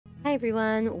Hi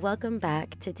everyone, welcome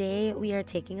back. Today we are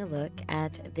taking a look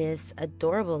at this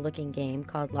adorable looking game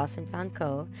called Lost and Found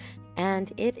Co.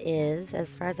 And it is,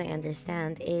 as far as I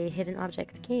understand, a hidden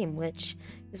object game, which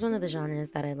is one of the genres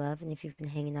that I love. And if you've been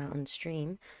hanging out on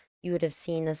stream, you would have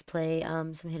seen us play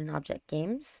some hidden object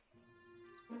games.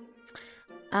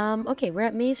 Okay, we're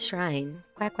at May's Shrine.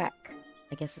 Quack quack,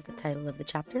 I guess is the title of the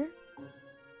chapter.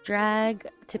 Drag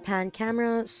to pan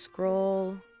camera,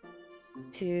 scroll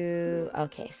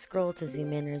scroll to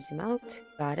zoom in or zoom out.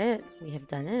 Got it. We have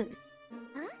done it.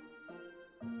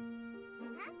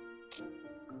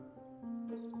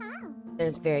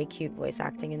 There's very cute voice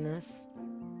acting in this.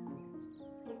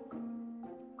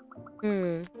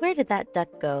 Where did that duck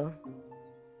go?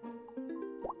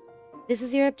 This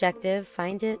is your objective.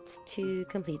 Find it to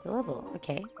complete the level.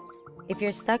 Okay. If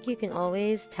you're stuck, you can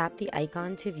always tap the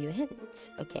icon to view a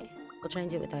hint. Okay. We'll try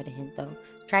and do it without a hint, though.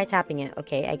 Try tapping it.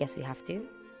 Okay, I guess we have to.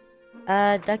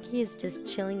 Ducky is just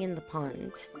chilling in the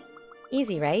pond.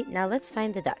 Easy, right? Now let's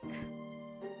find the duck.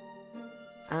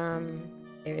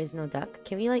 There is no duck.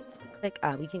 Can we, like, click?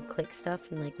 We can click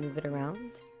stuff and, like, move it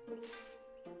around.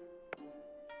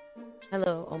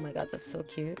 Hello. Oh my god, that's so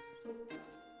cute.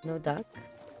 No duck.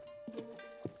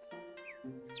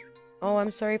 Oh,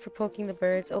 I'm sorry for poking the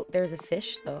birds. Oh, there's a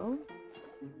fish, though.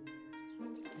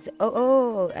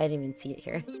 Oh, I didn't even see it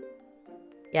here.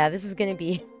 Yeah, this is gonna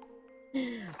be...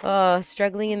 Oh,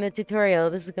 struggling in the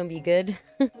tutorial. This is gonna be good.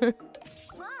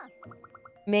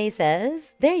 May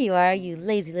says, there you are, you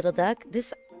lazy little duck.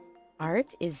 This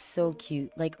art is so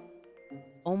cute. Like,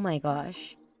 oh my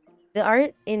gosh. The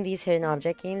art in these hidden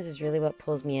object games is really what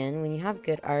pulls me in. When you have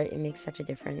good art, it makes such a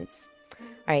difference.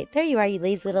 Alright, there you are, you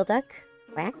lazy little duck.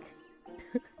 Quack.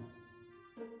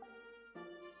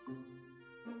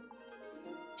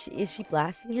 Is she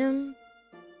blasting him?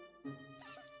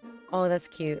 Oh, that's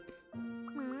cute.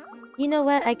 You know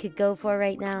what I could go for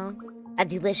right now? A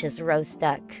delicious roast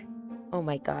duck. Oh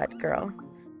my god, girl.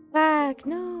 Quack,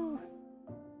 no!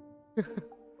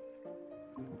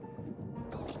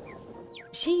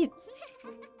 She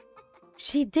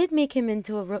did make him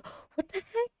into a roast... What the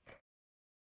heck?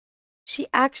 She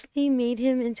actually made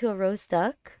him into a roast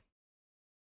duck?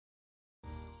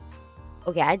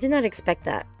 Okay, I did not expect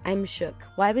that. I'm shook.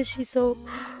 Why was she so...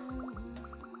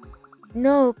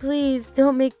 No, please,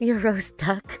 don't make me a roast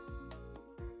duck.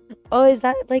 Oh, is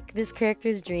that like this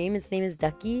character's dream? Its name is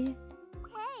Ducky?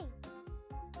 Hey!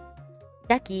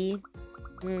 Ducky.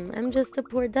 I'm just a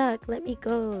poor duck. Let me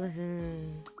go.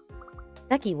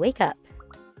 Ducky, wake up.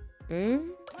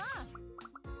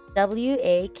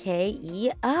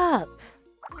 W-A-K-E up.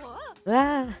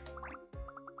 Ah.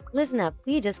 Listen up.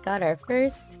 We just got our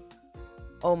first...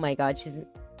 Oh my god, she's...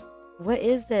 What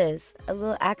is this? A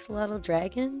little axolotl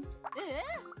dragon?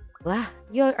 Wow.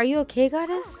 Are you okay,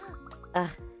 goddess?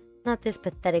 Not this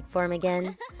pathetic form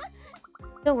again.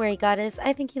 Don't worry, goddess.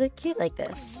 I think you look cute like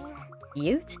this.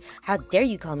 Cute? How dare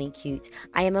you call me cute?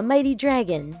 I am a mighty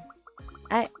dragon.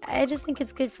 I just think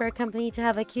it's good for a company to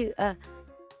have a cute,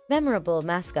 memorable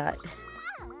mascot.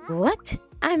 What?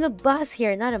 I'm a boss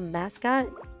here, not a mascot.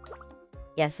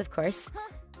 Yes, of course.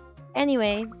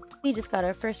 Anyway, we just got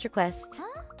our first request.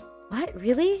 What?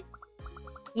 Really?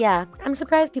 Yeah, I'm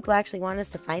surprised people actually want us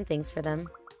to find things for them.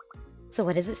 So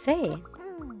what does it say?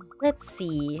 Let's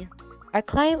see. Our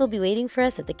client will be waiting for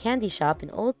us at the candy shop in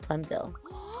Old Plumville.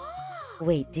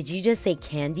 Wait, did you just say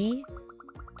candy?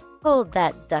 Hold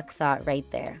that duck thought right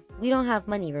there. We don't have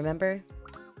money, remember?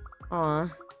 Aw.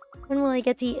 When will I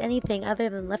get to eat anything other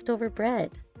than leftover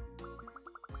bread?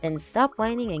 Then stop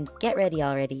whining and get ready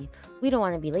already. We don't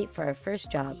want to be late for our first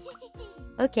job.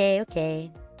 Okay.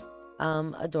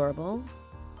 Adorable.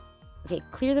 Okay,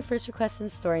 clear the first request in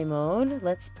story mode.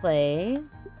 Let's play.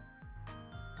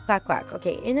 Quack quack.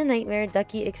 Okay, in a nightmare,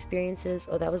 Ducky experiences...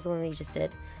 Oh, that was the one we just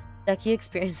did. Ducky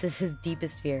experiences his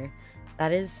deepest fear.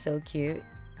 That is so cute.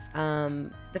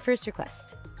 The first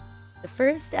request. The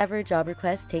first ever job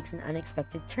request takes an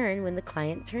unexpected turn when the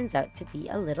client turns out to be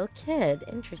a little kid.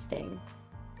 Interesting.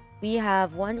 We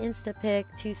have 1 insta-pick,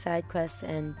 2 side quests,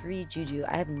 and 3 juju.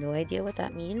 I have no idea what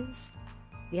that means.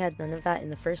 We had none of that in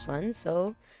the first one,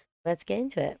 so let's get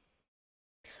into it.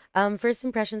 First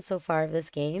impression so far of this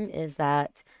game is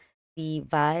that the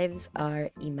vibes are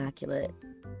immaculate.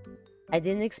 I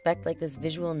didn't expect like this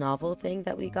visual novel thing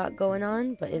that we got going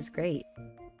on, but it's great.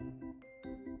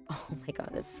 Oh my god,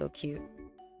 that's so cute.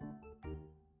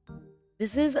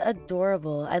 This is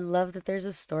adorable. I love that there's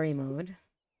a story mode.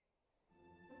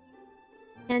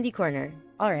 Candy corner.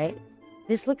 Alright.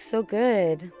 This looks so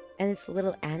good. And it's a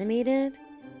little animated.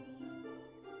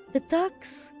 The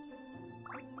ducks!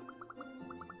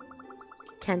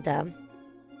 Kenta.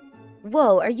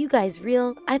 Whoa, are you guys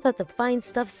real? I thought the fine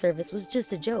stuff service was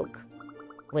just a joke.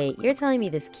 Wait, you're telling me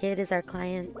this kid is our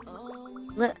client?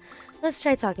 Let's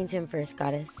try talking to him first,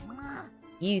 Goddess.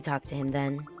 You talk to him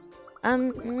then.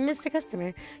 Mr.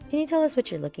 Customer, can you tell us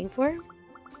what you're looking for?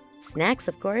 Snacks,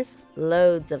 of course.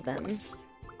 Loads of them.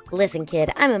 Listen,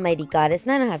 kid, I'm a mighty goddess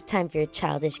and I don't have time for your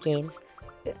childish games.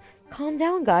 Calm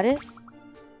down, Goddess.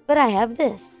 But I have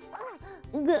this.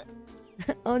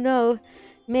 Oh no.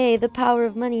 May, the power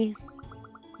of money.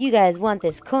 You guys want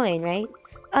this coin, right?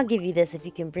 I'll give you this if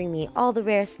you can bring me all the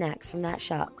rare snacks from that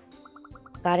shop.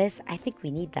 Goddess, I think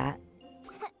we need that.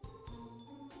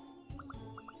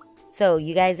 So,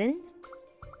 you guys in?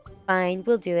 Fine,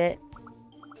 we'll do it.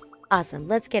 Awesome,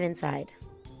 let's get inside.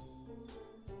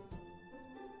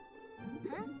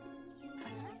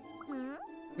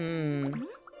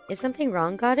 Is something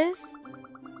wrong, Goddess?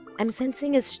 I'm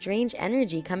sensing a strange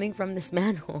energy coming from this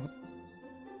manhole.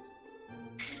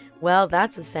 Well,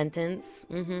 that's a sentence.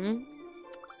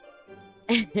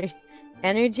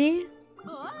 Energy?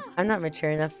 I'm not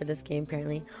mature enough for this game,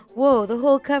 apparently. Whoa, the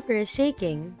whole cover is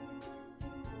shaking.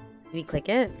 Can we click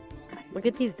it? Look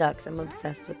at these ducks. I'm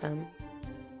obsessed with them.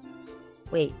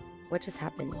 Wait, what just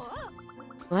happened?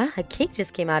 What? A cake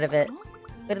just came out of it.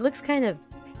 But it looks kind of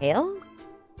pale?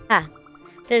 Ah,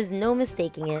 there's no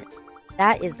mistaking it.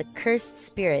 That is the cursed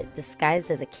spirit disguised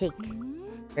as a cake.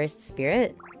 Cursed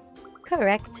spirit?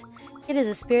 Correct. It is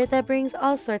a spirit that brings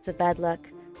all sorts of bad luck.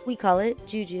 We call it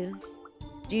juju.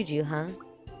 Juju, huh?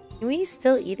 Can we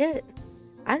still eat it?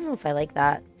 I don't know if I like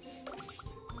that.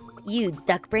 You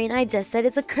duck brain, I just said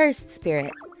it's a cursed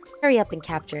spirit. Hurry up and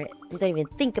capture it, and don't even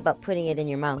think about putting it in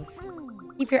your mouth.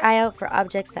 Keep your eye out for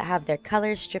objects that have their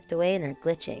colors stripped away and are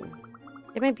glitching.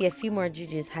 There might be a few more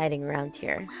jujus hiding around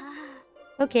here.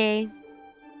 Okay.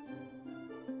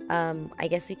 I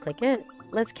guess we click it.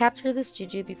 Let's capture this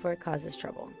juju before it causes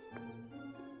trouble.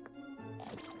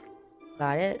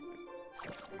 Got it.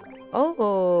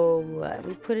 Oh,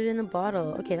 we put it in a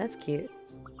bottle. Okay, that's cute.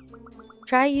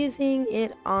 Try using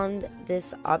it on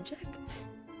this object.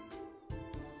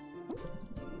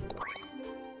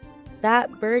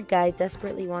 That bird guy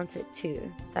desperately wants it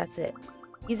too. That's it.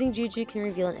 Using Juju can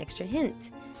reveal an extra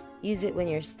hint. Use it when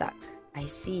you're stuck. I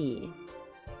see.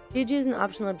 Juju is an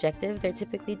optional objective. They're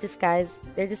typically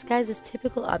disguised as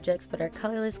typical objects but are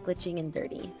colorless, glitching, and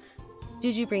dirty.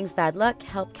 Juju brings bad luck.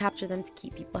 Help capture them to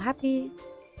keep people happy.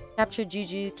 Captured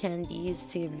Juju can be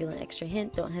used to reveal an extra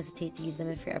hint. Don't hesitate to use them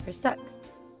if you're ever stuck.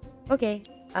 Okay.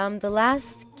 The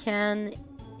last can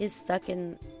is stuck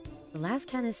in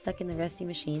the rusty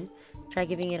machine. Try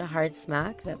giving it a hard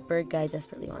smack. That bird guy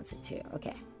desperately wants it too.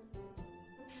 Okay.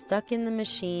 Stuck in the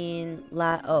machine.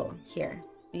 Oh, here.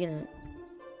 We're gonna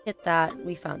hit that.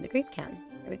 We found the grape can.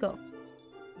 There we go.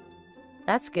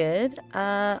 That's good.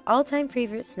 All-time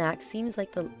favorite snack. Seems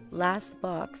like the last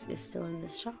box is still in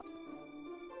this shop.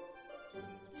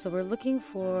 So we're looking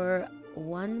for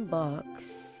one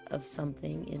box of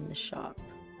something in the shop.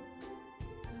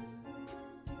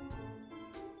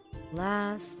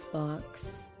 Last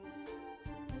box.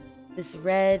 This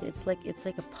red, it's like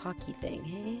a Pocky thing,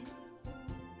 hey?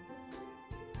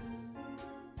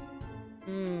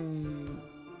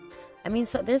 I mean,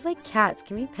 so there's like cats.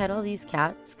 Can we pet all these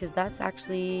cats? Because that's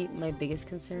actually my biggest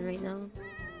concern right now.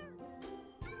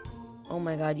 Oh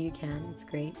my god, you can. It's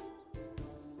great.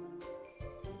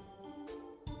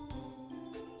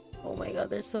 Oh my god,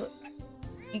 they're so...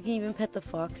 You can even pet the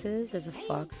foxes. There's a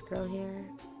fox girl here.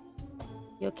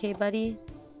 You okay, buddy?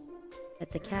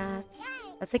 Pet the cats.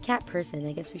 That's a cat person.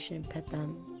 I guess we shouldn't pet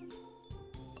them.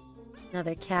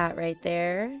 Another cat right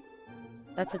there.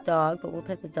 That's a dog, but we'll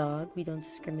pet the dog. We don't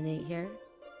discriminate here.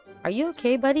 Are you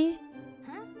okay, buddy?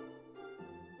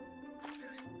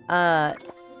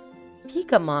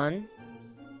 Pokemon.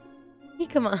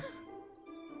 Pokemon.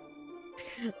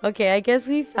 Okay, I guess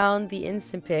we found the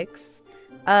instant picks.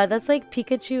 That's like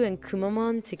Pikachu and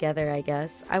Kumamon together, I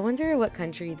guess. I wonder what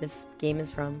country this game is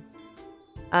from.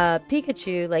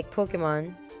 Pikachu, like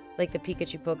Pokemon, like the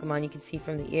Pikachu Pokemon you can see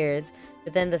from the ears.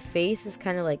 But then the face is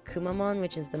kind of like Kumamon,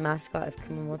 which is the mascot of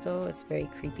Kumamoto. It's very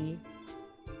creepy.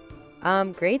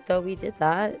 Great though, we did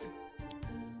that.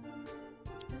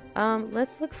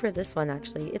 Let's look for this one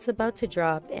actually. It's about to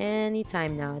drop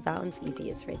anytime now. That one's easy,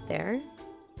 it's right there.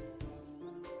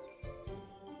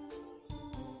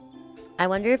 I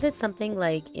wonder if it's something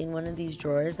like in one of these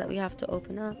drawers that we have to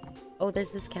open up. Oh,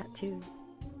 there's this cat too.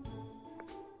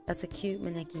 That's a cute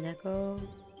Maneki Neko.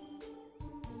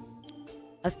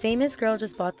 A famous girl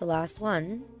just bought the last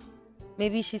one.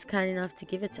 Maybe she's kind enough to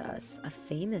give it to us. A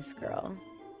famous girl.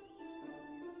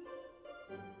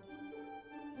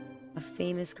 A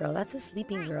famous girl. That's a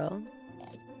sleeping girl.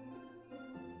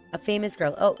 A famous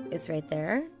girl. Oh, it's right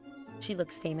there. She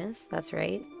looks famous. That's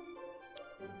right.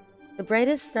 The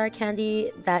brightest star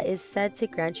candy that is said to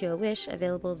grant you a wish,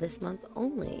 available this month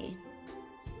only.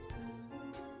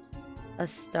 A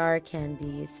star candy,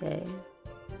 you say?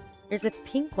 There's a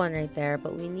pink one right there,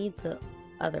 but we need the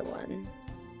other one.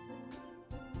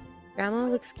 Grandma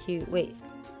looks cute. Wait.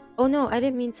 Oh no, I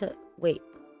didn't mean to... Wait.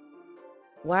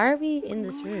 Why are we in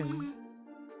this room?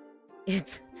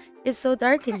 It's so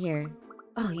dark in here.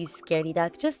 Oh, you scaredy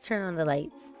duck. Just turn on the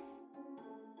lights.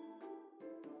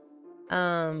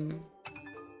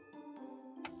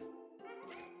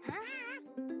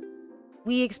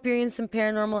 We experienced some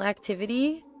paranormal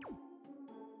activity.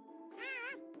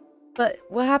 But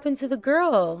what happened to the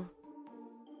girl?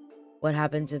 What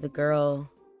happened to the girl?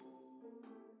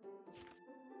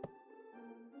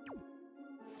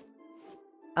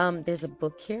 There's a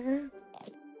book here.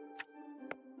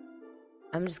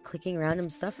 I'm just clicking random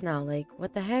stuff now. Like,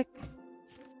 what the heck?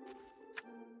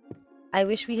 I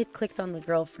wish we had clicked on the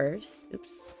girl first.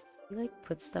 Oops. Can we, like,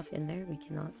 put stuff in there? We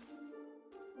cannot.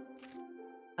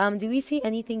 Do we see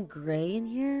anything gray in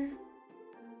here?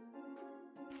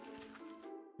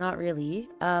 Not really.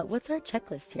 What's our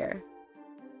checklist here?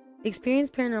 Experience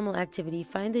paranormal activity.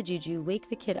 Find the juju. Wake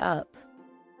the kid up.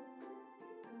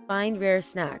 Find rare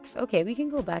snacks. Okay, we can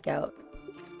go back out.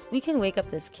 We can wake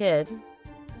up this kid.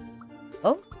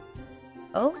 Oh?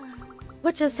 Oh?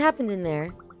 What just happened in there?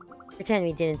 Pretend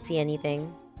we didn't see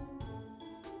anything.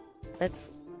 Let's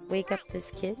wake up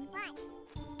this kid.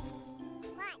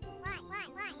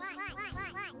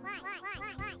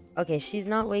 Okay, she's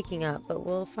not waking up, but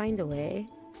we'll find a way.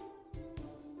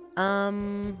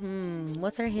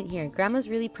 What's our hint here? Grandma's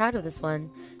really proud of this one.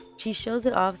 She shows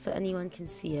it off so anyone can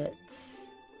see it.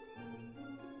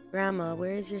 Grandma,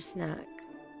 where is your snack?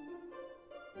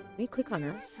 Can we click on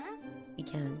us? We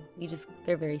can.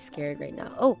 They're very scared right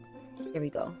now. Oh, here we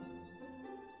go.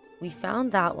 We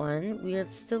found that one. We are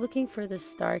still looking for the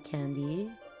star candy.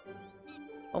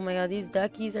 Oh my god, these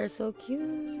duckies are so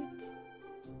cute.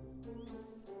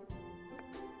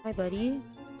 Hi, buddy.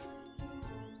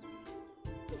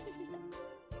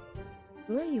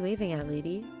 Who are you waving at,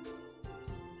 lady?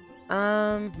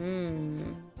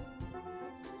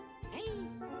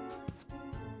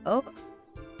 Oh.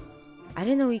 I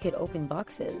didn't know we could open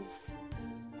boxes.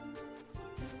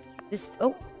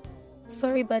 Oh.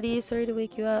 Sorry, buddy. Sorry to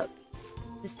wake you up.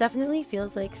 This definitely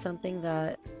feels like something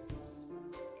that...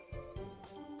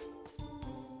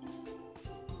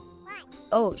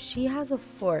 Oh, she has a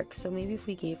fork, so maybe if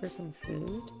we gave her some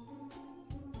food...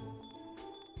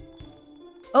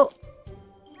 Oh!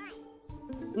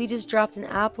 We just dropped an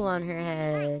apple on her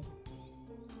head.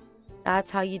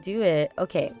 That's how you do it.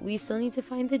 Okay, we still need to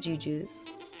find the jujus.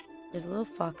 There's a little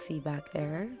foxy back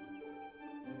there.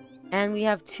 And we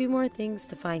have 2 more things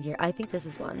to find here. I think this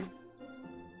is one.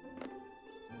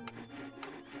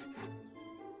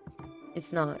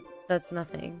 It's not. That's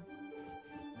nothing.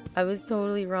 I was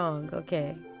totally wrong.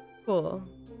 Okay. Cool.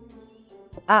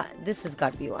 Ah, this has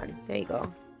got to be one. There you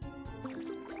go.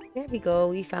 There we go.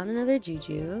 We found another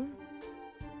juju.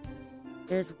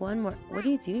 There's one more. What are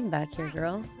you doing back here,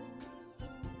 girl?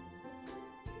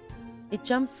 It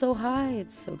jumped so high.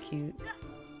 It's so cute.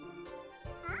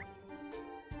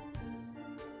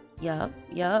 Yup,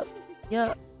 yup,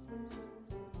 yup.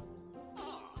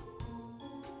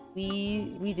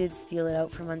 We did steal it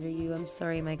out from under you. I'm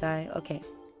sorry, my guy. Okay.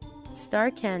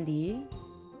 Star candy.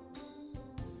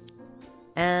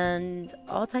 And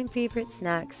all-time favorite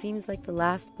snack. Seems like the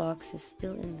last box is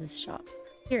still in this shop.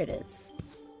 Here it is.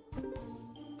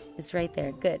 It's right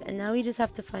there. Good. And now we just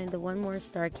have to find the one more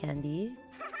star candy.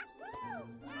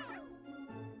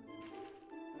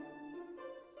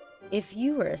 If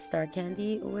you were a star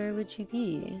candy, where would you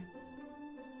be?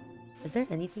 Is there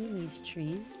anything in these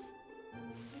trees?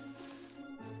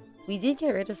 We did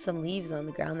get rid of some leaves on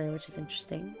the ground there, which is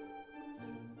interesting.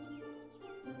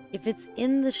 If it's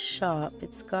in the shop,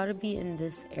 it's gotta be in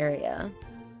this area.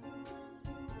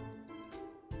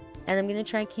 And I'm gonna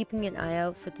try keeping an eye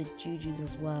out for the jujus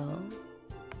as well.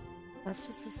 That's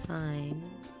just a sign.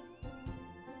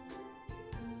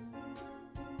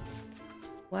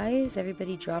 Why is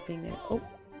everybody dropping it? Oh,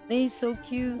 he's so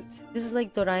cute. This is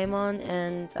like Doraemon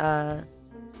and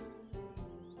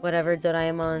whatever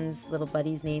Doraemon's little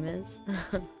buddy's name is.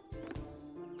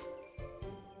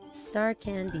 Star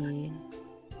candy.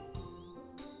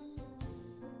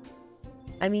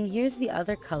 I mean, here's the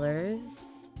other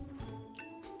colors.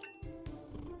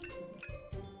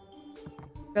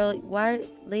 Girl, why,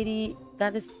 lady,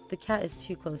 the cat is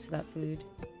too close to that food.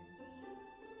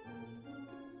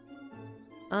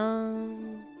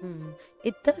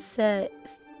 It does say,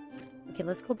 okay, Okay,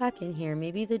 let's go back in here.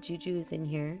 Maybe the Juju is in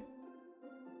here.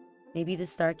 Maybe the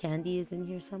star candy is in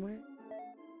here somewhere.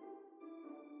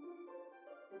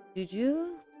 Juju?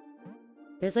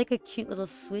 There's like a cute little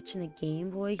Switch and a Game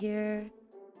Boy here.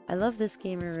 I love this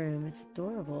gamer room. It's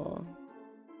adorable.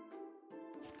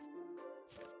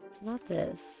 It's not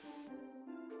this.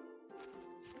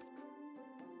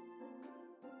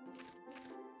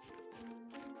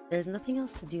 There's nothing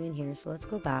else to do in here, so let's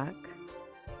go back.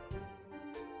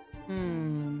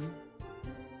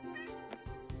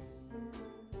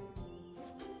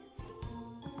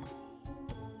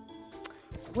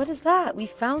 What is that? We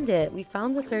found it. We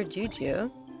found the third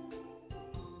Juju.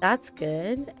 That's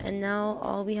good. And now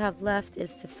all we have left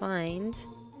is to find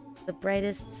the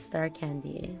brightest star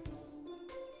candy.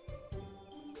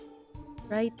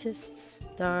 Brightest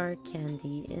star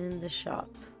candy in the shop.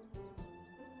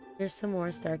 There's some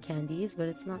more star candies, but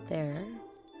it's not there.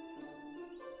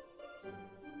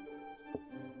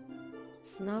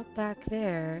 It's not back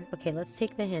there. Okay, let's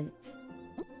take the hint.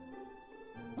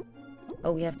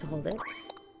 Oh, we have to hold it.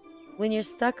 When you're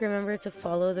stuck, remember to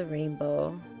follow the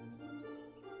rainbow.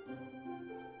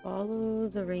 Follow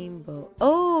the rainbow.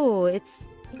 Oh, it's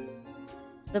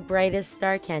the brightest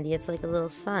star candy. It's like a little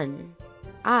sun.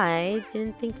 I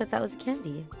didn't think that that was a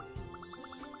candy.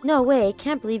 No way,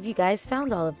 can't believe you guys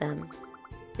found all of them.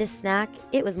 This snack,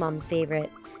 it was Mom's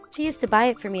favorite. She used to buy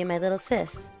it for me and my little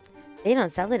sis. They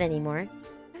don't sell it anymore.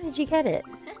 How did you get it?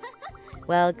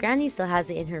 Well, Granny still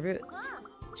has it in her room.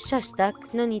 Shush,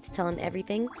 Duck. No need to tell him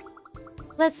everything.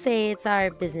 Let's say it's our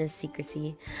business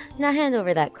secrecy. Now hand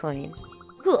over that coin.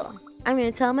 Cool. I'm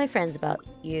gonna tell my friends about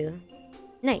you.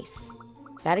 Nice.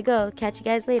 Gotta go. Catch you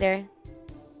guys later.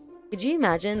 Could you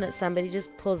imagine that somebody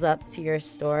just pulls up to your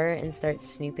store and starts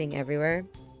snooping everywhere?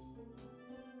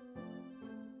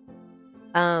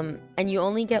 And you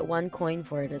only get 1 coin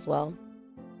for it as well.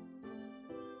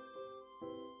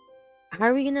 How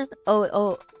are we gonna...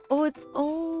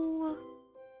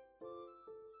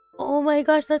 Oh my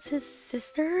gosh, that's his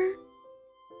sister?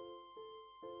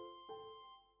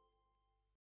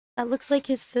 That looks like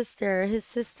his sister. His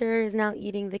sister is now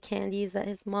eating the candies that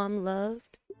his mom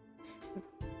loved.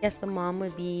 Guess the mom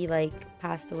would be, like,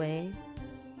 passed away.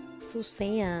 So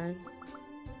sad.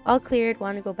 All cleared.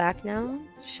 Want to go back now?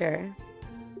 Sure.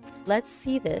 Let's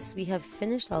see this. We have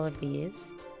finished all of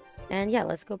these. And yeah,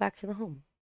 let's go back to the home.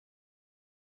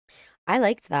 I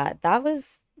liked that. That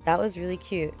was really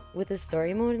cute. With the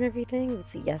story mode and everything,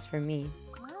 it's a yes for me.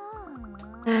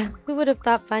 Who would have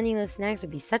thought finding those snacks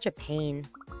would be such a pain?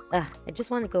 I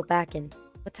just want to go back and...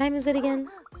 What time is it again?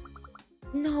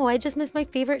 No, I just missed my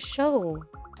favorite show.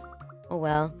 Oh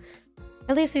well.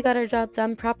 At least we got our job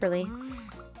done properly.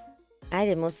 I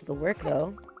did most of the work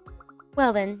though.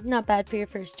 Well then, not bad for your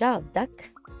first job, Duck.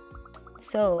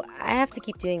 So, I have to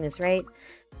keep doing this, right?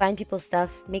 Find people's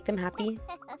stuff, make them happy?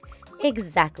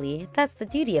 Exactly. That's the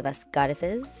duty of us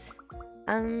goddesses.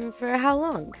 For how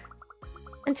long?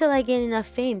 Until I gain enough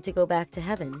fame to go back to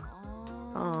heaven.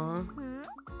 Aww.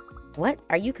 What?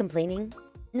 Are you complaining?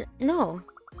 No.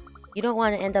 You don't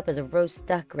want to end up as a roast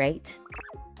duck, right?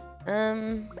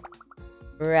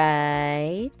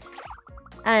 Right.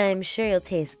 I'm sure you'll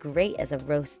taste great as a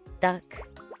roast duck.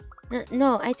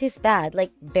 No, I taste bad,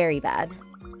 like very bad.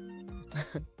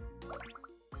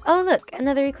 Oh look,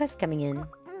 another request coming in.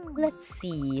 Let's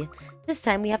see. This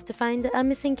time we have to find a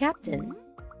missing captain.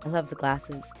 I love the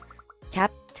glasses.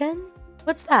 Captain?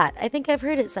 What's that? I think I've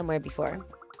heard it somewhere before.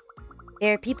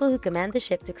 They are people who command the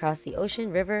ship to cross the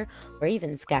ocean, river, or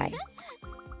even sky.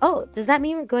 Oh, does that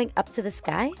mean we're going up to the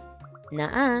sky?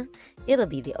 Nuh-uh. It'll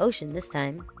be the ocean this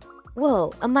time.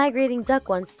 Whoa, a migrating duck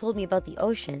once told me about the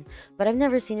ocean, but I've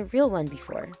never seen a real one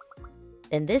before.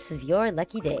 Then this is your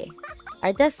lucky day.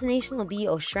 Our destination will be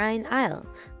O'Shrine Isle,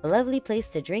 a lovely place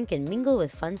to drink and mingle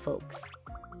with fun folks.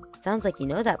 Sounds like you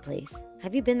know that place.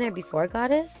 Have you been there before,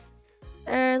 goddess?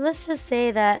 Let's just say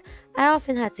that I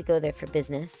often had to go there for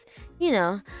business. You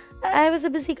know, I was a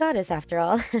busy goddess after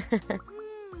all.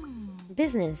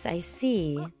 Business, I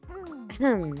see.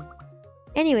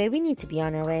 Anyway, we need to be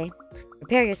on our way.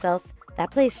 Prepare yourself.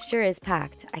 That place sure is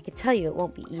packed. I can tell you it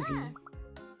won't be easy.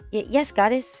 Yes,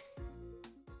 goddess.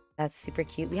 That's super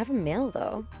cute. We have a mail,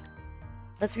 though.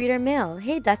 Let's read our mail.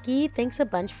 Hey, Ducky. Thanks a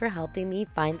bunch for helping me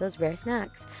find those rare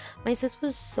snacks. My sis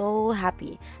was so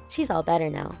happy. She's all better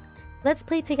now. Let's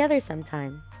play together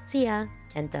sometime. See ya,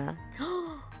 Kenta.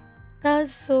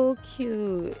 That's so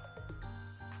cute.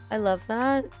 I love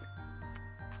that.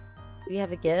 Do we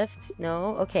have a gift?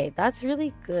 No? Okay, that's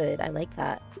really good. I like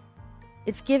that.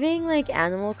 It's giving, like,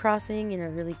 Animal Crossing in a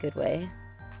really good way.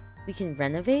 We can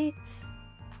renovate?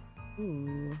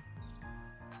 Ooh.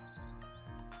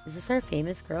 Is this our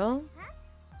famous girl?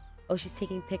 Oh, she's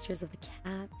taking pictures of the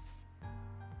cats.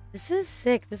 This is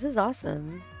sick. This is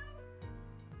awesome.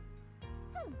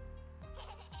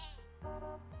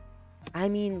 I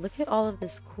mean, look at all of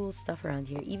this cool stuff around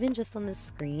here. Even just on this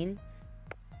screen,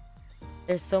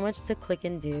 there's so much to click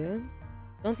and do.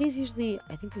 Don't these usually...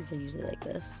 I think these are usually like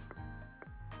this.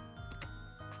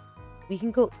 We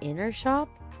can go in our shop?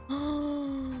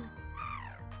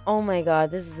 Oh my god,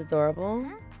 this is adorable.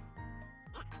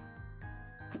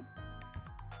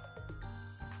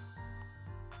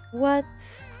 What?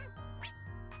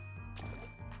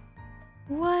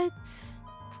 What?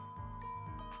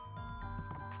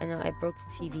 I know, I broke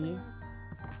the TV.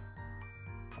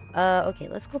 Okay,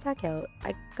 let's go back out.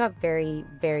 I got very,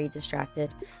 very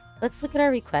distracted. Let's look at our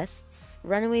requests.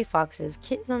 Runaway foxes.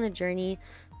 Kit is on a journey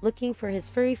looking for his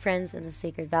furry friends in the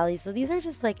Sacred Valley. So these are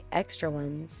just like extra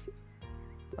ones.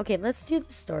 Okay, let's do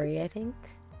the story, I think.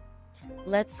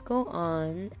 Let's go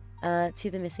on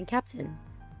to the missing captain.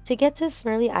 To get to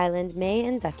Smurley Island, May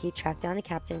and Ducky track down a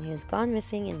captain who has gone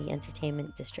missing in the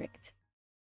entertainment district.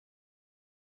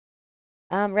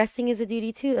 Resting is a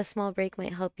duty too. A small break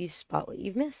might help you spot what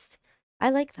you've missed. I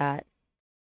like that.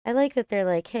 I like that they're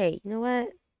like, hey, you know what?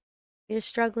 If you're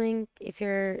struggling, if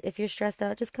you're stressed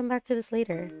out, just come back to this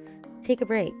later. Take a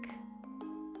break.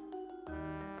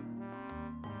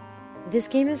 This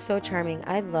game is so charming.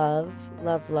 I love,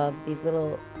 love, love these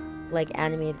little like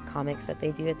animated comics that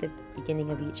they do at the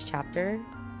beginning of each chapter.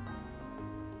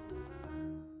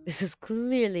 This is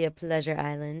clearly a pleasure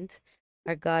island.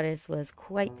 Our goddess was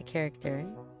quite the character.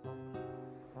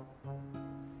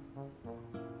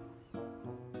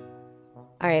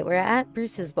 Alright, we're at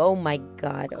Bruce's... Oh my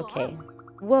god, okay.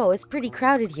 Whoa, it's pretty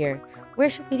crowded here. Where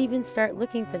should we even start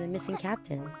looking for the missing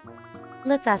captain?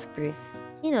 Let's ask Bruce.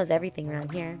 He knows everything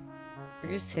around here.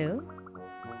 Bruce who?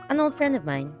 An old friend of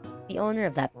mine. The owner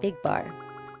of that big bar.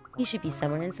 He should be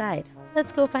somewhere inside.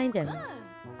 Let's go find him.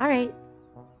 Alright.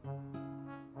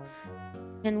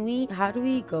 Can we... How do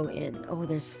we go in? Oh,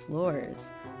 there's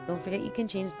floors. Don't forget you can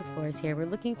change the floors here. We're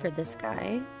looking for this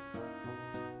guy.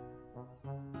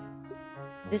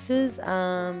 This is,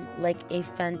 like a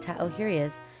Oh, here he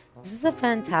is. This is a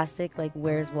fantastic, like,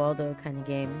 Where's Waldo kind of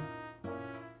game.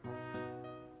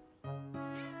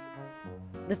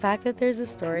 The fact that there's a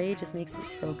story just makes it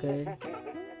so good.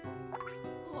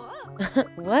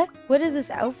 What? What is this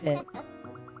outfit?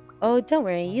 Oh, don't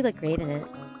worry. You look great in it.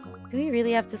 Do we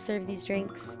really have to serve these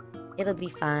drinks? It'll be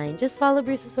fine. Just follow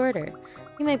Bruce's order.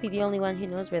 You might be the only one who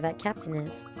knows where that captain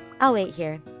is. I'll wait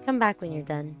here. Come back when you're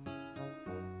done.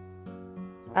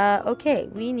 Okay.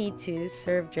 We need to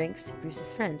serve drinks to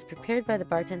Bruce's friends. Prepared by the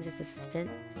bartender's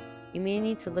assistant. You may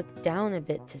need to look down a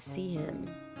bit to see him.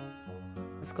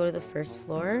 Let's go to the first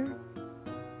floor.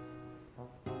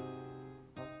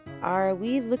 Are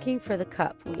we looking for the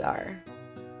cup? We are.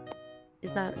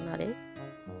 Is that not it?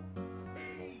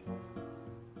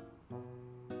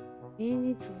 We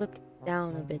need to look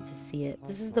down a bit to see it.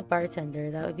 This is the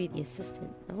bartender. That would be the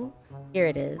assistant. No? Here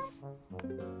it is.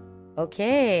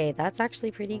 Okay, that's actually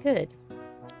pretty good.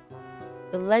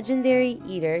 The legendary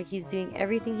eater. He's doing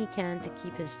everything he can to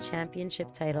keep his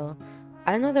championship title.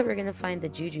 I don't know that we're going to find the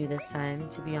Juju this time,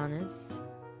 to be honest.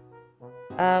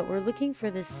 We're looking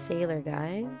for this sailor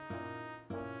guy.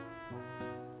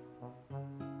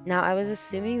 Now, I was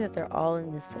assuming that they're all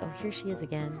in this... Oh, here she is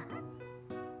again.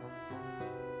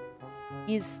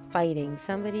 He's fighting.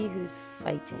 Somebody who's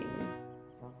fighting.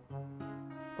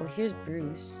 Oh, here's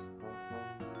Bruce.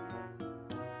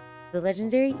 The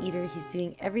legendary eater, he's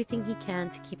doing everything he can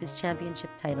to keep his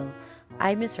championship title.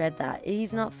 I misread that.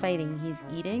 He's not fighting, he's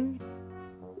eating.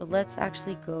 But let's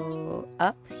actually go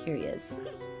up. Here he is.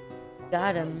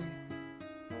 Got him.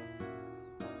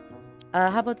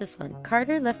 How about this one?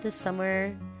 Carter left this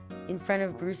somewhere in front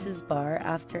of Bruce's bar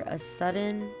after a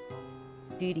sudden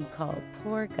duty call.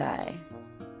 Poor guy.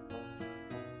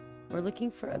 We're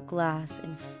looking for a glass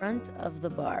in front of the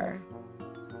bar.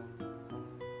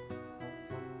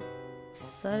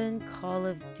 Sudden call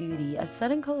of duty. A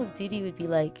sudden call of duty would be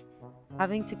like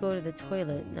having to go to the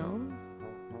toilet, no?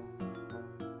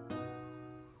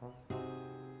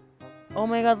 Oh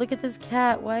my god, look at this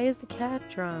cat. Why is the cat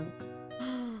drunk?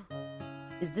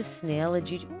 Is this snail a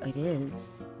Juju? It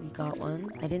is. We got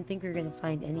one. I didn't think we were going to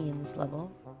find any in this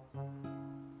level.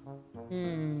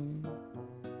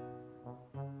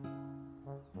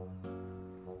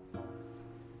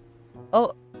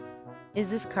 Oh,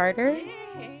 is this Carter?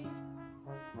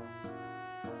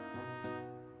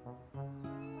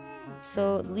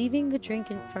 So, leaving the drink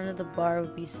in front of the bar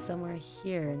would be somewhere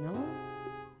here, no?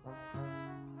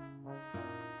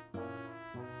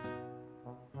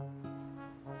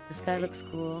 This guy looks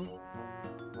cool.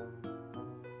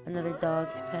 Another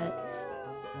dog to pet.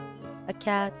 A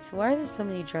cat. Why are there so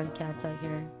many drunk cats out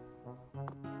here?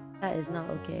 That is not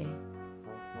okay.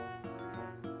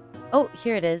 Oh,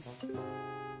 here it is.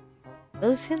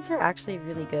 Those hints are actually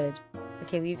really good.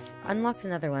 Okay, we've unlocked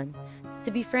another one.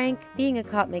 To be frank, being a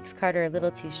cop makes Carter a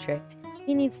little too strict.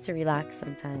 He needs to relax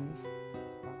sometimes.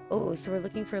 Oh, so we're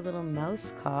looking for a little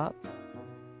mouse cop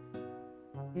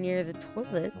near the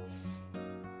toilets.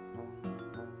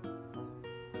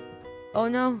 Oh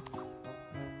no.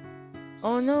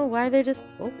 Oh no, why are there just...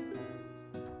 Oh.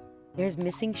 There's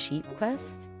missing sheep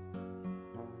quest?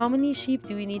 How many sheep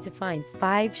do we need to find?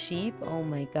 5 sheep? Oh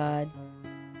my god.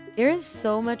 There's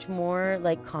so much more,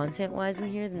 like, content-wise in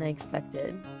here than I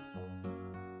expected.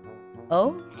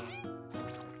 Oh?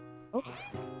 Oh,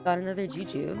 got another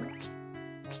Juju.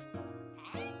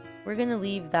 We're gonna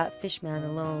leave that fishman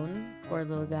alone. Poor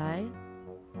little guy.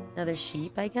 Another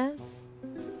sheep, I guess?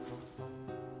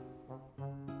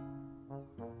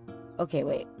 Okay,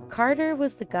 wait. Carter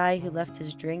was the guy who left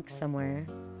his drink somewhere.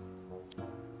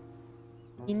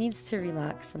 He needs to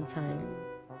relax sometime.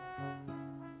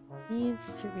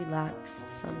 Needs to relax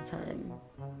sometime.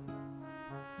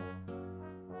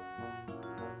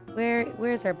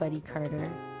 Where's our buddy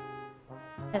Carter?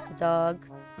 Pet the dog.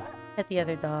 Pet the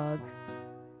other dog.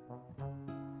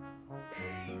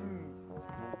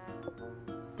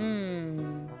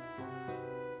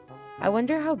 I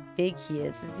wonder how big he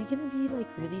is. Is he gonna be like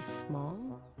really small?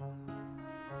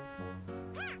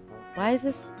 Why is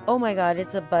this? Oh my god,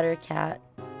 it's a butter cat.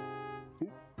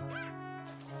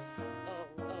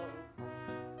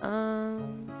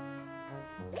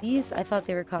 These, I thought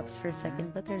they were cops for a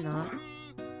second, but they're not.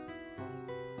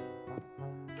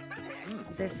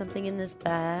 Is there something in this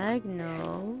bag?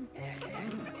 No.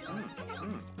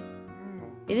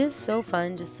 It is so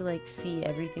fun just to like see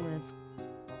everything that's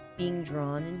being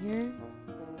drawn in here.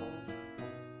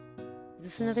 Is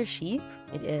this another sheep?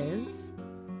 It is.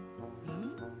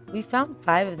 We found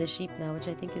 5 of the sheep now, which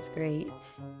I think is great.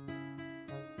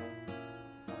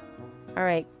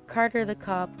 Alright, Carter the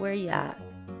cop, where you at?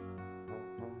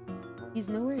 He's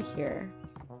nowhere here.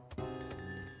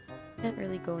 Can't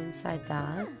really go inside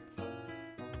that.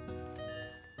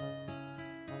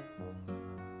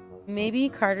 Maybe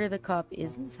Carter the cop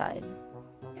is inside.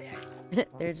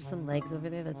 There are just some legs over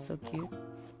there. That's so cute.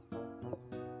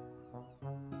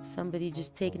 Somebody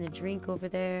just taking a drink over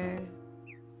there.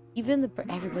 Even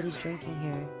everybody's drinking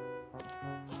here.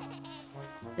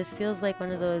 This feels like one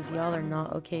of those y'all are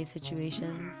not okay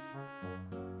situations.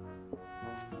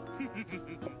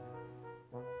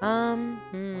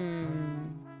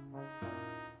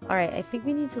 Alright, I think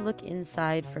we need to look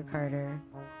inside for Carter.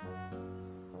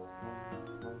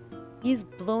 He's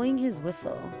blowing his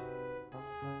whistle.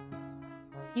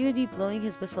 He would be blowing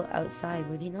his whistle outside,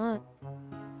 would he not?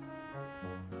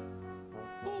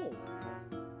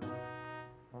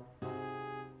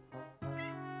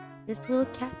 This little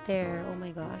cat there, oh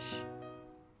my gosh.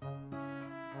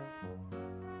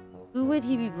 Who would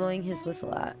he be blowing his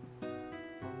whistle at?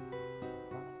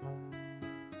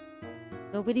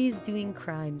 Nobody's doing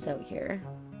crimes out here.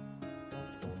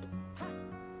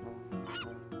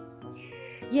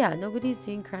 Yeah, nobody's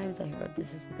doing crimes out here, but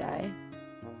this is the guy.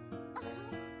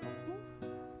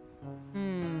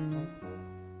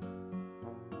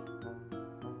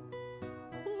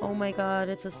 Oh my god,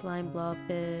 it's a slime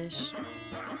blobfish.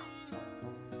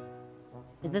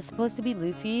 Is this supposed to be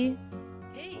Luffy?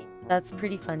 That's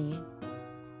pretty funny.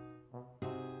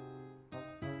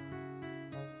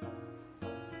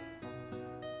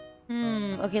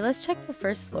 Okay, let's check the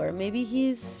first floor. Maybe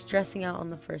he's stressing out on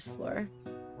the first floor.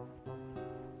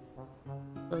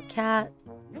 Little cat.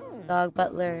 Dog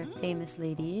butler. Famous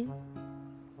lady.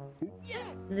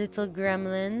 Little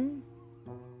gremlin.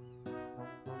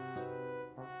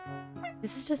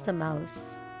 This is just a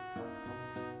mouse.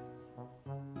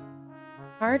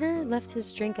 Carter left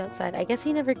his drink outside. I guess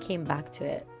he never came back to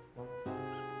it.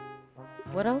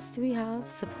 What else do we have?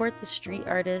 Support the street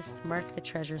artist. Mark the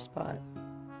treasure spot.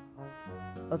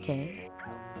 Okay.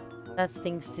 That's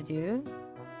things to do.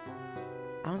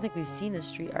 I don't think we've seen the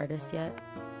street artist yet.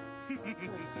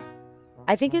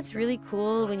 I think it's really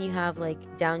cool when you have,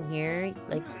 like, down here,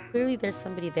 like, clearly there's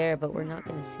somebody there, but we're not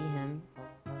gonna see him.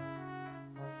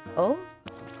 Oh?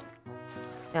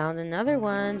 Found another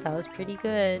one. That was pretty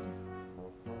good.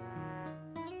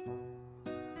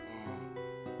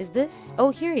 Is this?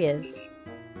 Oh, here he is.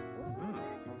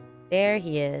 There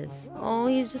he is. Oh,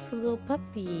 he's just a little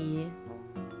puppy.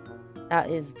 That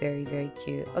is very, very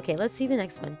cute. Okay, let's see the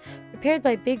next one. Prepared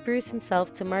by Big Bruce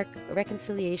himself to mark a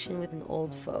reconciliation with an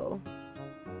old foe.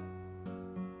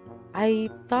 I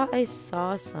thought I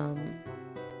saw some.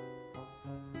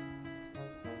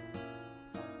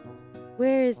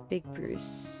 Where is Big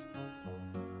Bruce?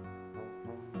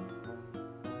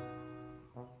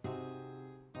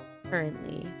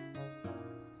 Currently.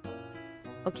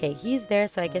 Okay, he's there,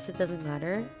 so I guess it doesn't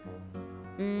matter.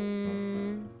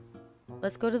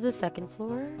 Let's go to the second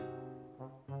floor.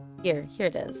 Here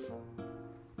it is.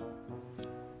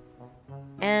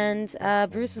 And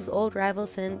Bruce's old rival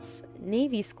since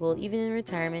Navy school, even in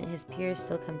retirement, his peers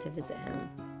still come to visit him.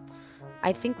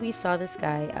 I think we saw this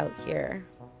guy out here.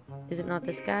 Is it not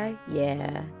this guy?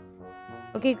 Yeah.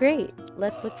 Okay, great.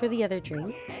 Let's look for the other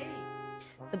drink.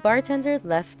 The bartender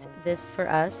left this for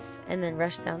us and then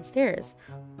rushed downstairs.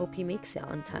 Hope he makes it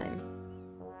on time.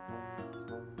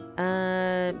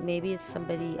 Maybe it's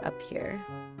somebody up here.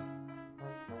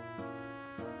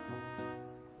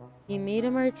 He made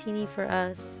a martini for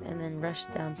us and then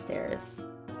rushed downstairs.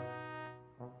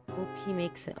 Hope he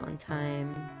makes it on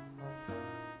time.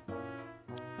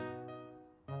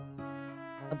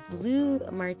 A blue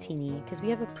martini, because we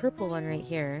have a purple one right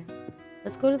here.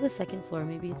 Let's go to the second floor.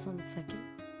 Maybe it's on the second.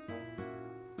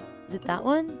 Is it that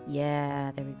one?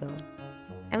 Yeah, there we go.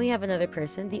 And we have another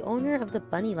person, the owner of the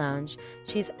Bunny Lounge.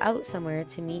 She's out somewhere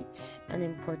to meet an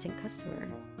important customer.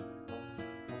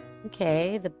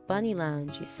 Okay, the Bunny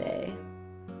Lounge, you say.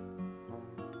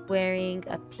 Wearing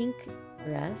a pink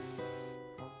dress.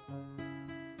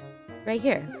 Right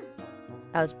here.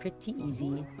 That was pretty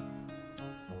easy.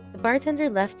 The bartender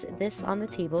left this on the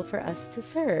table for us to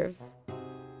serve.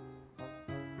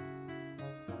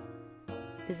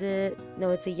 Is it? No,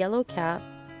 it's a yellow cap,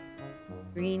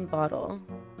 green bottle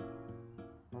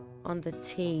on the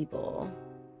table.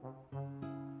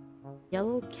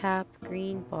 Yellow cap,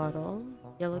 green bottle.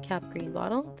 Yellow cap, green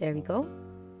bottle. There we go.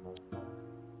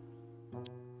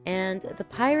 And the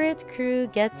pirate crew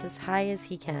gets as high as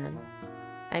he can.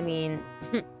 I mean,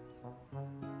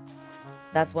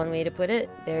 that's one way to put it.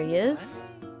 There he is.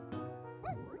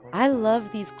 I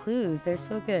love these clues. They're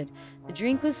so good. The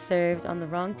drink was served on the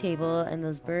wrong table and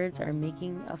those birds are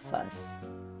making a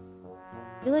fuss.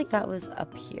 I feel like that was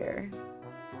up here.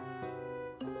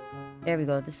 There we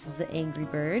go. This is the angry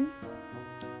bird.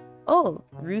 Oh,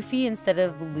 Roofy instead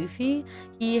of Luffy.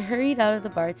 He hurried out of the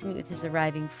bar to meet with his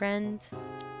arriving friend.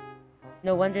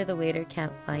 No wonder the waiter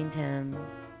can't find him.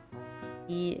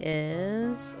 He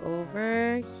is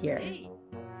over here.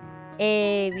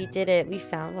 Hey, we did it. We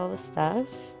found all the stuff.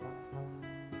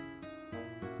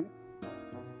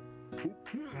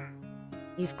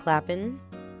 He's clapping.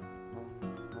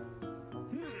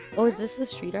 Oh, is this the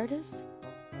street artist?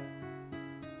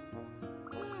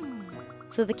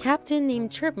 So the captain named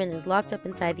Chirpman is locked up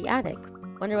inside the attic.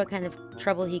 Wonder what kind of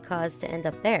trouble he caused to end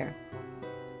up there.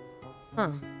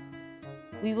 Huh.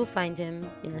 We will find him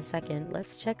in a second.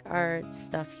 Let's check our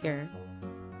stuff here.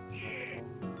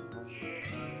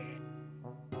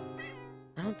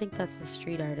 I don't think that's the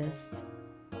street artist.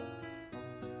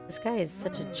 This guy is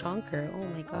such a chonker. Oh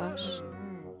my gosh.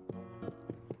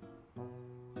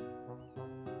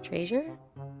 Treasure?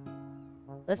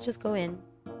 Let's just go in.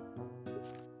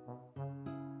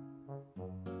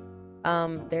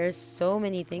 There's so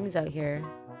many things out here.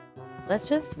 Let's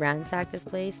just ransack this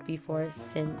place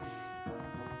since...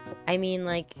 I mean,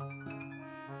 like,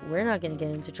 we're not gonna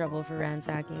get into trouble for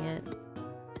ransacking it.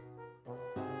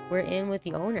 We're in with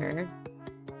the owner,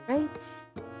 right?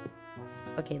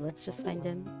 Okay, let's just find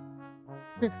him.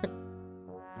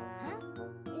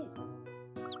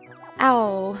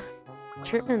 Ow!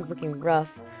 Chirpman's looking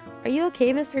rough. Are you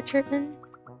okay, Mr. Chirpman?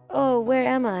 Oh, where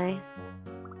am I?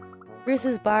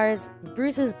 Bruce's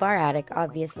bar attic,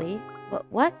 obviously.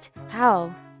 What?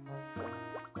 How?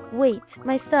 Wait,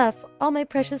 my stuff. All my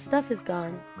precious stuff is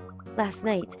gone. Last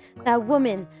night, that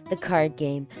woman, the card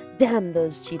game. Damn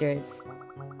those cheaters.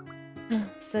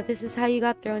 So this is how you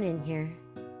got thrown in here.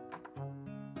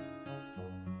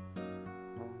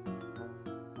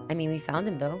 I mean, we found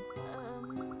him, though.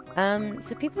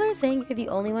 So people are saying you're the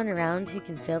only one around who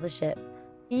can sail the ship.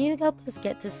 Can you help us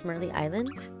get to Smurley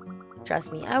Island?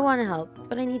 Trust me, I want to help,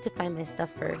 but I need to find my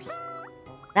stuff first.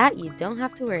 That you don't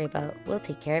have to worry about. We'll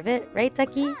take care of it, right,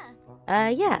 Ducky?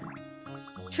 Yeah.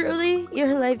 Truly, you're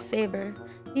a lifesaver.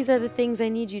 These are the things I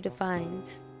need you to find.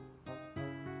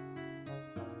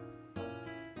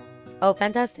 Oh,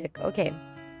 fantastic. Okay.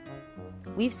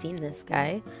 We've seen this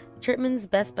guy. Chirpman's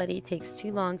best buddy takes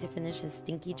too long to finish his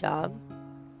stinky job.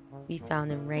 We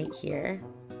found him right here.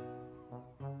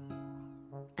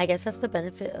 I guess that's the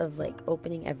benefit of, like,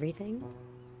 opening everything.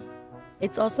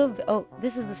 It's also... Oh,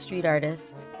 this is the street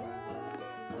artist.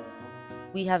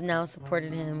 We have now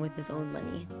supported him with his own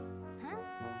money.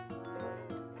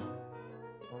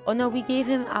 Oh no, we gave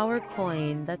him our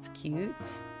coin. That's cute.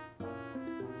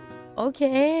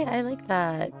 Okay, I like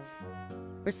that.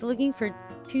 We're still looking for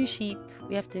 2 sheep.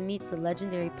 We have to meet the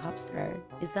legendary pop star.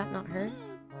 Is that not her?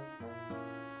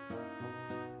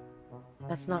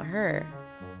 That's not her.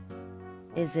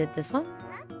 Is it this one?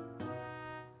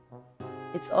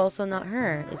 It's also not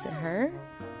her. Is it her?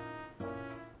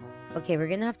 Okay, we're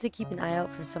gonna have to keep an eye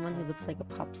out for someone who looks like a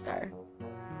pop star.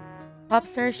 Pop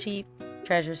star, sheep,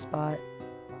 treasure spot.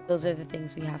 Those are the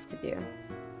things we have to do.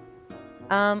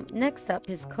 Next up,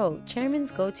 his coat.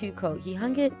 Chairman's go-to coat. He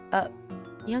hung it up.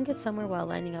 He hung it somewhere while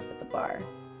lining up at the bar.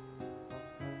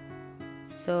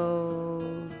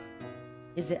 So,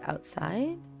 is it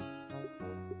outside?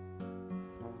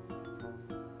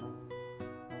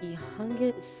 He hung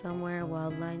it somewhere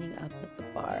while lining up at the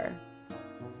bar.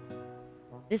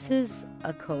 This is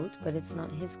a coat, but it's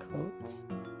not his coat.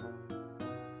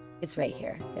 It's right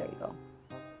here. There we go.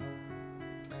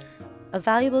 A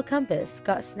valuable compass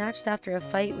got snatched after a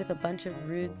fight with a bunch of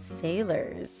rude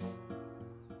sailors.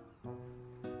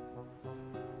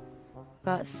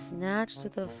 Got snatched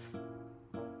with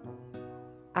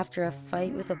after a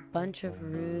fight with a bunch of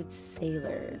rude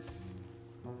sailors.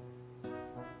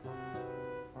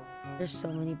 There's so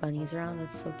many bunnies around.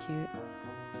 That's so cute.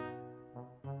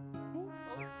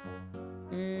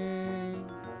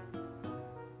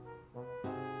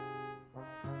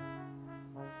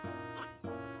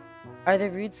 Are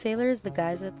the rude sailors the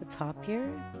guys at the top here?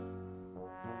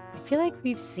 I feel like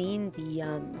we've seen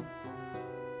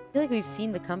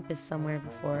the compass somewhere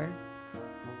before.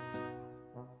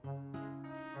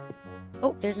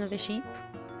 Oh, there's another sheep.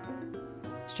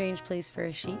 Strange place for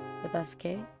a sheep, but that's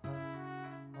okay.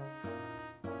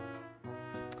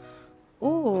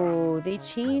 Oh, they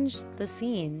changed the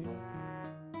scene.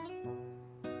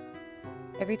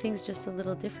 Everything's just a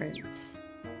little different.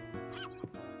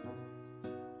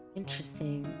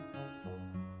 Interesting.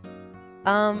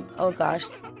 Oh gosh.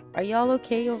 Are y'all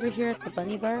okay over here at the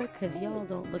bunny bar? Because y'all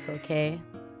don't look okay.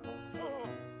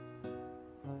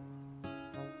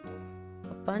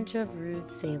 A bunch of rude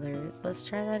sailors. Let's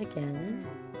try that again.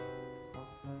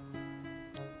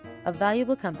 A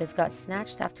valuable compass got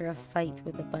snatched after a fight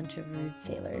with a bunch of rude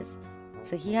sailors.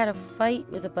 So he had a fight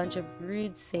with a bunch of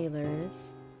rude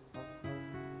sailors.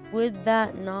 Would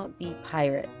that not be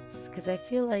pirates? Because I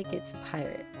feel like it's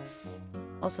pirates.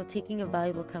 Also, taking a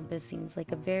valuable compass seems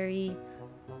like a very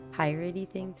piratey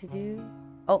thing to do.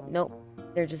 Oh, no.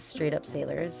 They're just straight up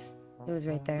sailors. It was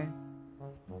right there.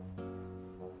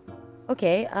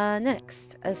 Okay,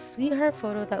 next. A sweetheart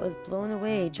photo that was blown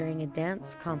away during a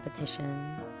dance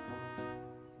competition.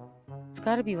 It's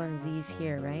gotta be one of these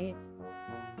here, right?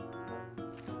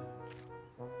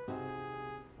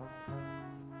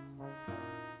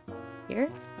 Here?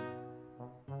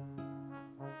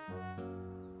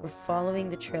 We're following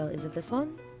the trail. Is it this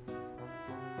one?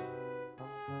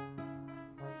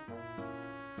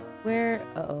 Where?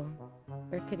 Uh-oh.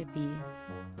 Where could it be?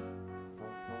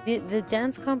 The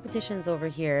dance competition's over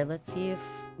here. Let's see if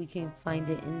we can find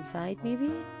it inside,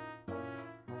 maybe?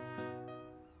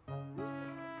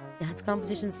 Dance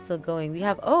competition's still going. We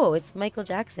have... Oh, it's Michael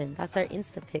Jackson. That's our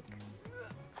Insta pic.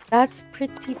 That's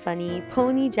pretty funny.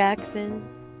 Pony Jackson.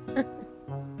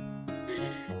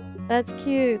 That's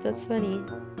cute. That's funny.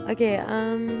 Okay,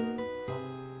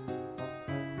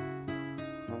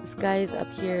 this guy's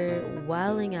up here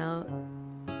wilding out.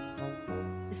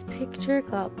 This picture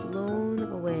got blown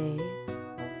away.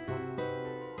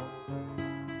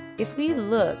 If we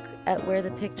look at where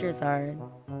the pictures are,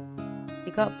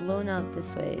 it got blown out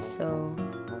this way, so...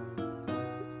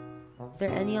 Is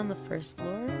there any on the first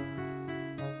floor?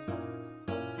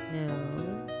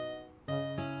 No.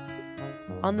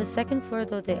 On the second floor,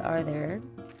 though, they are there.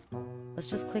 Let's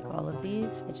just click all of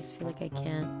these. I just feel like I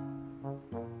can't.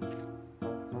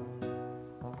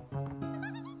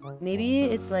 Maybe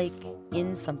it's like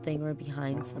in something or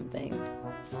behind something.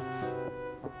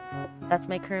 That's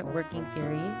my current working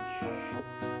theory.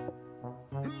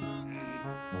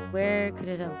 Where could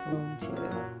it have blown to?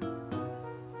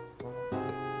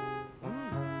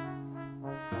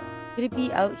 Could it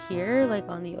be out here, like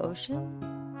on the ocean?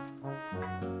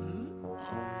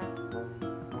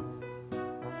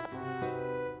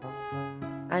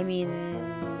 I mean...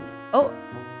 Oh!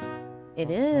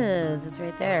 It is! It's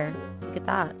right there. Look at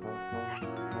that.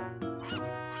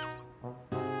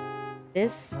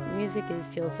 This music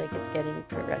feels like it's getting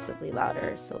progressively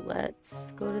louder, so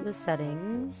let's go to the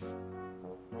settings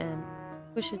and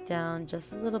push it down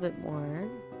just a little bit more.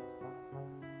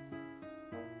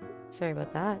 Sorry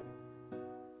about that.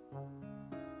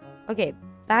 Okay,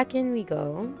 back in we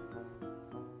go.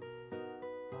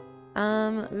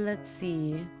 Let's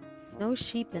see. No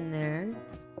sheep in there.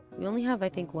 We only have, I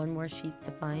think, one more sheep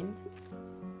to find.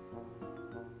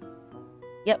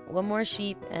 Yep, one more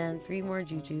sheep and 3 more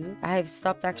juju. I've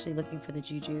stopped actually looking for the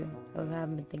juju. I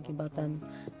haven't been thinking about them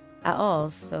at all.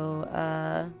 So,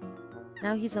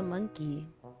 now he's a monkey.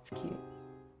 It's cute.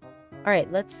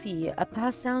 Alright, let's see. A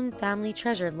passed down family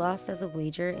treasure lost as a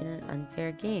wager in an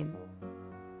unfair game.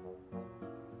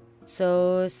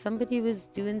 So, somebody was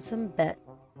doing some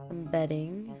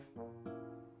betting.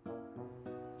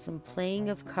 Some playing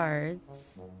of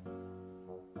cards.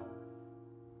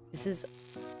 This is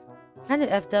kind of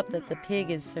effed up that the pig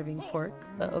is serving pork,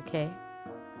 but okay.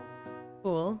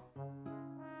 Cool.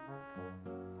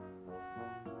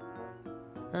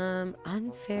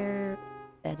 Unfair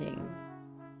betting.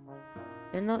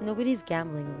 Nobody's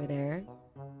gambling over there.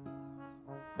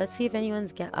 Let's see if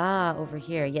anyone's over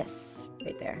here. Yes,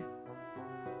 right there.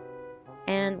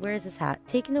 And where's his hat?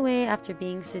 Taken away after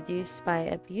being seduced by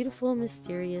a beautiful,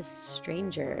 mysterious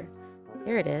stranger.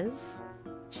 There it is.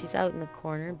 She's out in the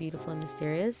corner, beautiful and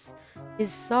mysterious.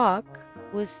 His sock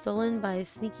was stolen by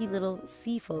sneaky little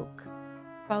sea folk,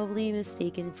 probably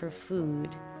mistaken for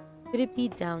food. Could it be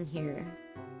down here?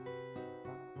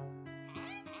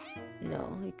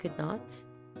 No, it could not.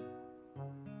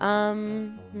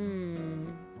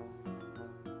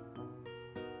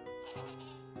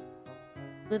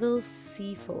 Little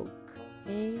sea folk.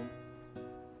 Okay.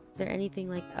 Is there anything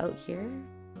like out here?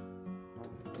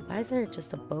 Why is there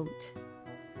just a boat?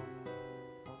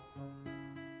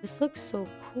 This looks so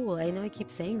cool. I know I keep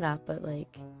saying that, but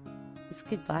like, it's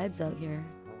good vibes out here.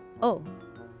 Oh.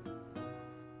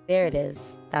 There it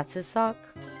is. That's his sock.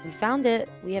 We found it.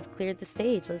 We have cleared the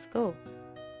stage. Let's go.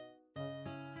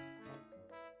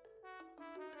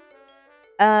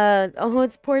 Oh,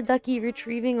 it's poor Ducky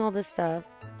retrieving all this stuff.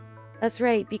 That's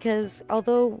right, because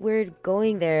although we're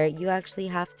going there, you actually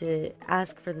have to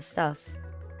ask for the stuff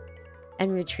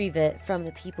and retrieve it from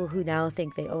the people who now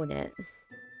think they own it.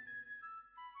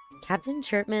 Captain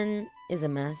Chirpman is a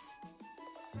mess.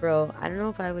 Bro, I don't know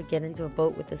if I would get into a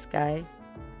boat with this guy.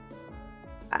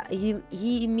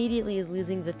 He immediately is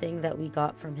losing the thing that we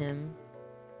got from him.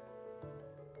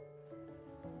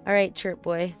 Alright, Chirp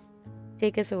Boy.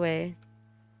 Take us away.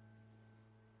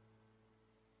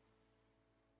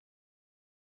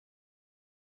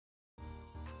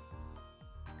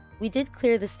 We did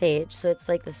clear the stage, so it's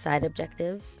like the side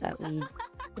objectives that we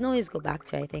can always go back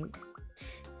to, I think.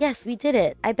 Yes, we did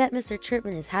it. I bet Mr.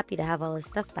 Chirpman is happy to have all his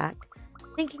stuff back.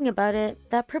 Thinking about it,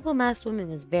 that purple-masked woman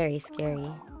was very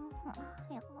scary.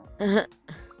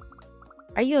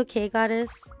 Are you okay,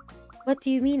 goddess? What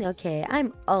do you mean, okay?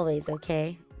 I'm always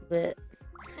okay. But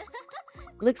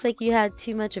looks like you had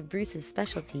too much of Bruce's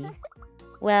specialty.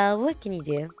 Well, what can you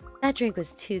do? That drink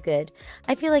was too good.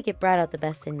 I feel like it brought out the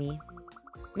best in me.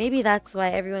 Maybe that's why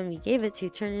everyone we gave it to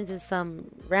turned into some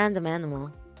random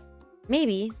animal.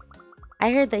 Maybe.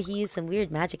 I heard that he used some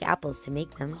weird magic apples to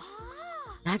make them.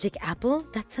 Magic apple?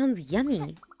 That sounds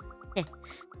yummy.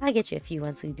 I'll get you a few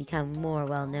once we become more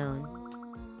well-known.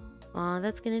 Aw,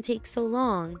 that's gonna take so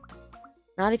long.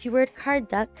 Not if you work hard,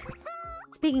 Duck.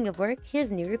 Speaking of work, here's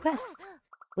a new request.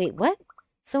 Wait, what?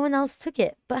 Someone else took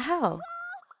it, but how?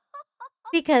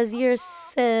 Because you're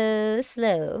so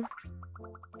slow.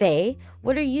 Faye,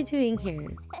 what are you doing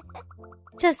here?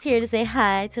 Just here to say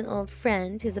hi to an old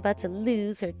friend who's about to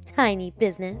lose her tiny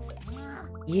business.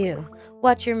 You,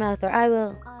 watch your mouth or I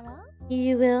will.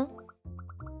 You will?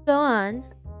 Go on,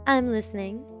 I'm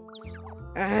listening.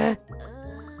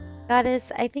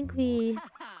 Goddess, I think we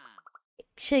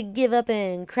should give up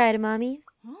and cry to mommy.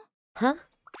 Huh?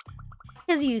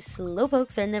 Because you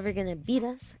slowpokes are never gonna beat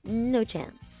us. No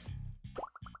chance.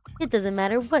 It doesn't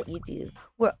matter what you do.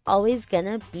 We're always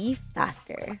gonna be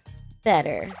faster,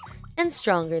 better, and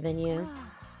stronger than you.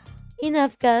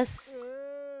 Enough, Gus.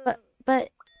 But...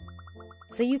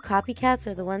 So you copycats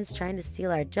are the ones trying to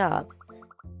steal our job.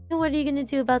 And what are you gonna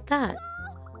do about that?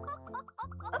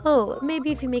 Oh,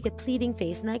 maybe if you make a pleading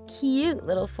face in that cute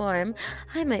little form,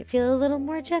 I might feel a little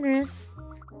more generous.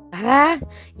 Ah!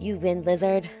 You win,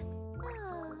 lizard.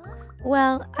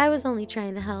 Well, I was only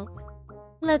trying to help.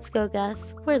 Let's go,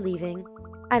 Gus. We're leaving.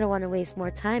 I don't want to waste more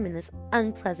time in this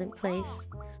unpleasant place.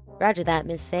 Roger that,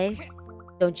 Miss Faye.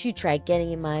 Don't you try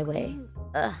getting in my way.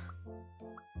 Ugh.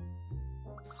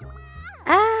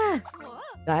 Ah!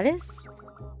 Goddess?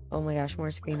 Oh my gosh,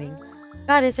 more screaming.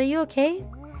 Goddess, are you okay?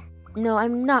 No,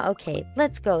 I'm not okay.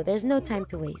 Let's go. There's no time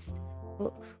to waste.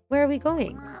 Where are we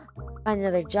going? Find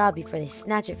another job before they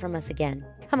snatch it from us again.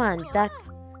 Come on, Duck.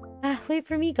 Ah, wait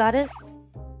for me, Goddess.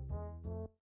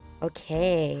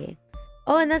 Okay.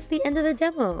 Oh, and that's the end of the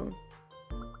demo.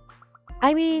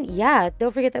 I mean, yeah,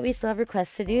 don't forget that we still have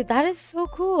requests to do. That is so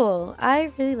cool.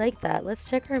 I really like that. Let's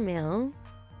check our mail.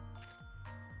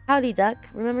 Howdy, Duck.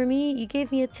 Remember me? You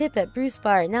gave me a tip at Bruce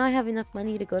Bar. Now I have enough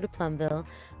money to go to Plumville.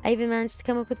 I even managed to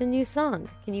come up with a new song.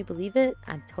 Can you believe it?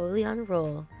 I'm totally on a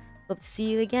roll. Hope to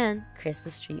see you again, Chris the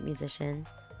street musician.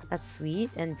 That's sweet.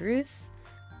 And Bruce?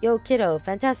 Yo, kiddo,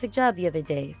 fantastic job the other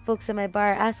day. Folks at my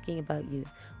bar are asking about you.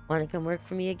 Want to come work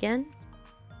for me again?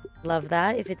 Love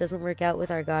that. If it doesn't work out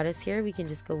with our goddess here, we can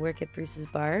just go work at Bruce's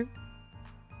bar.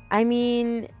 I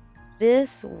mean,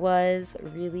 this was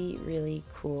really, really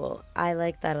cool. I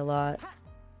like that a lot.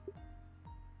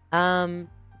 I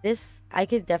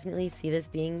could definitely see this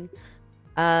being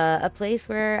a place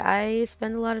where I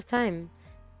spend a lot of time.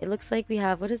 It looks like we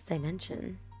have, what is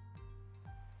dimension?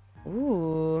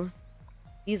 Ooh.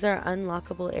 These are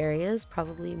unlockable areas,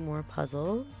 probably more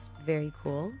puzzles. Very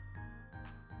cool.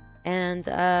 And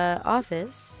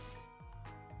office.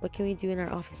 What can we do in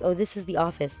our office? Oh, this is the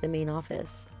office, the main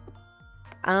office.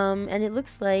 And it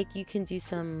looks like you can do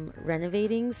some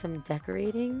renovating, some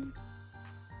decorating.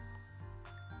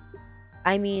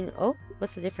 I mean, oh,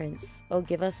 what's the difference? Oh,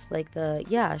 give us like the,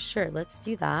 yeah, sure, let's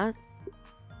do that.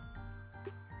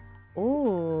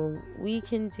 Oh, we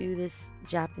can do this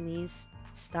Japanese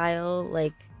style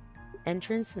like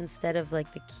entrance instead of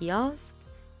like the kiosk.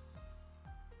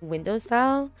 Window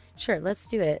style? Sure, let's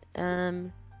do it.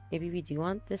 Maybe we do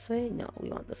want this way? No, we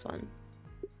want this one.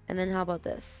 And then how about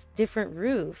this? Different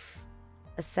roof.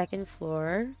 A second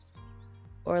floor.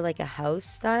 Or like a house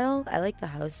style. I like the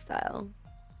house style.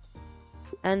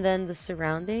 And then the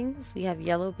surroundings. We have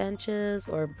yellow benches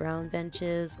or brown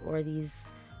benches or these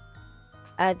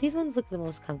ones look the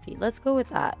most comfy. Let's go with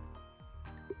that.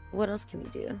 What else can we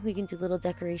do? We can do little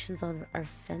decorations on our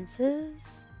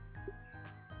fences.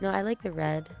 No, I like the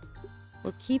red.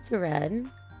 We'll keep the red.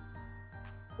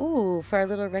 Ooh, for our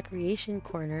little recreation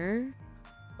corner.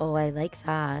 Oh, I like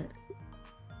that.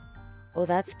 Oh,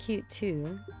 that's cute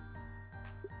too.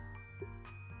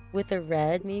 With a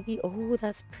red, maybe. Oh,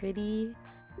 that's pretty.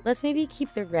 Let's maybe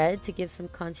keep the red to give some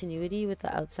continuity with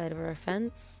the outside of our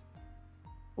fence.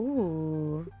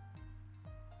 Ooh.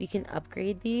 We can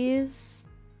upgrade these.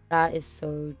 That is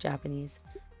so Japanese.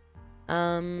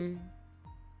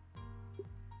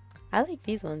 I like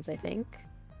these ones, I think.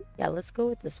 Yeah, let's go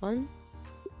with this one.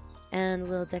 And a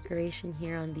little decoration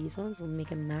here on these ones. We'll make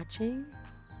them matching.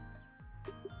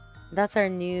 That's our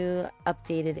new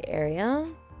updated area.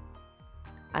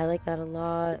 I like that a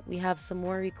lot. We have some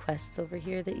more requests over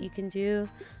here that you can do.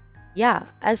 Yeah,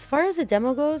 as far as a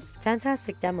demo goes,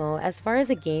 fantastic demo. As far as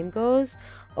a game goes,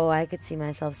 oh, I could see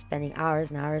myself spending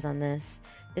hours and hours on this.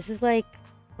 This is like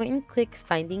point and click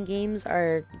finding games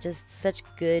are just such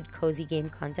good cozy game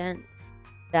content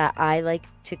that I like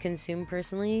to consume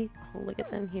personally. Oh, look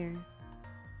at them here.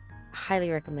 Highly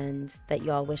recommend that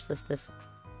you all wishlist this.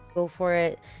 Go for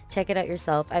it. Check it out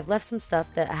yourself. I've left some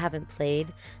stuff that I haven't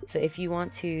played, so if you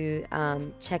want to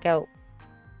check out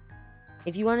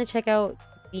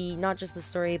the not just the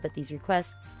story but these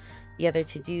requests, the other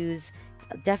to-dos,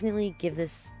 definitely give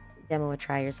this demo a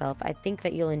try yourself. I think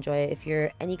that you'll enjoy it if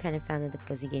you're any kind of fan of the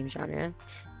cozy game genre.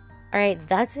 Alright,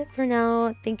 that's it for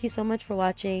now. Thank you so much for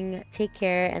watching. Take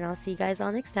care, and I'll see you guys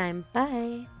all next time.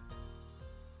 Bye!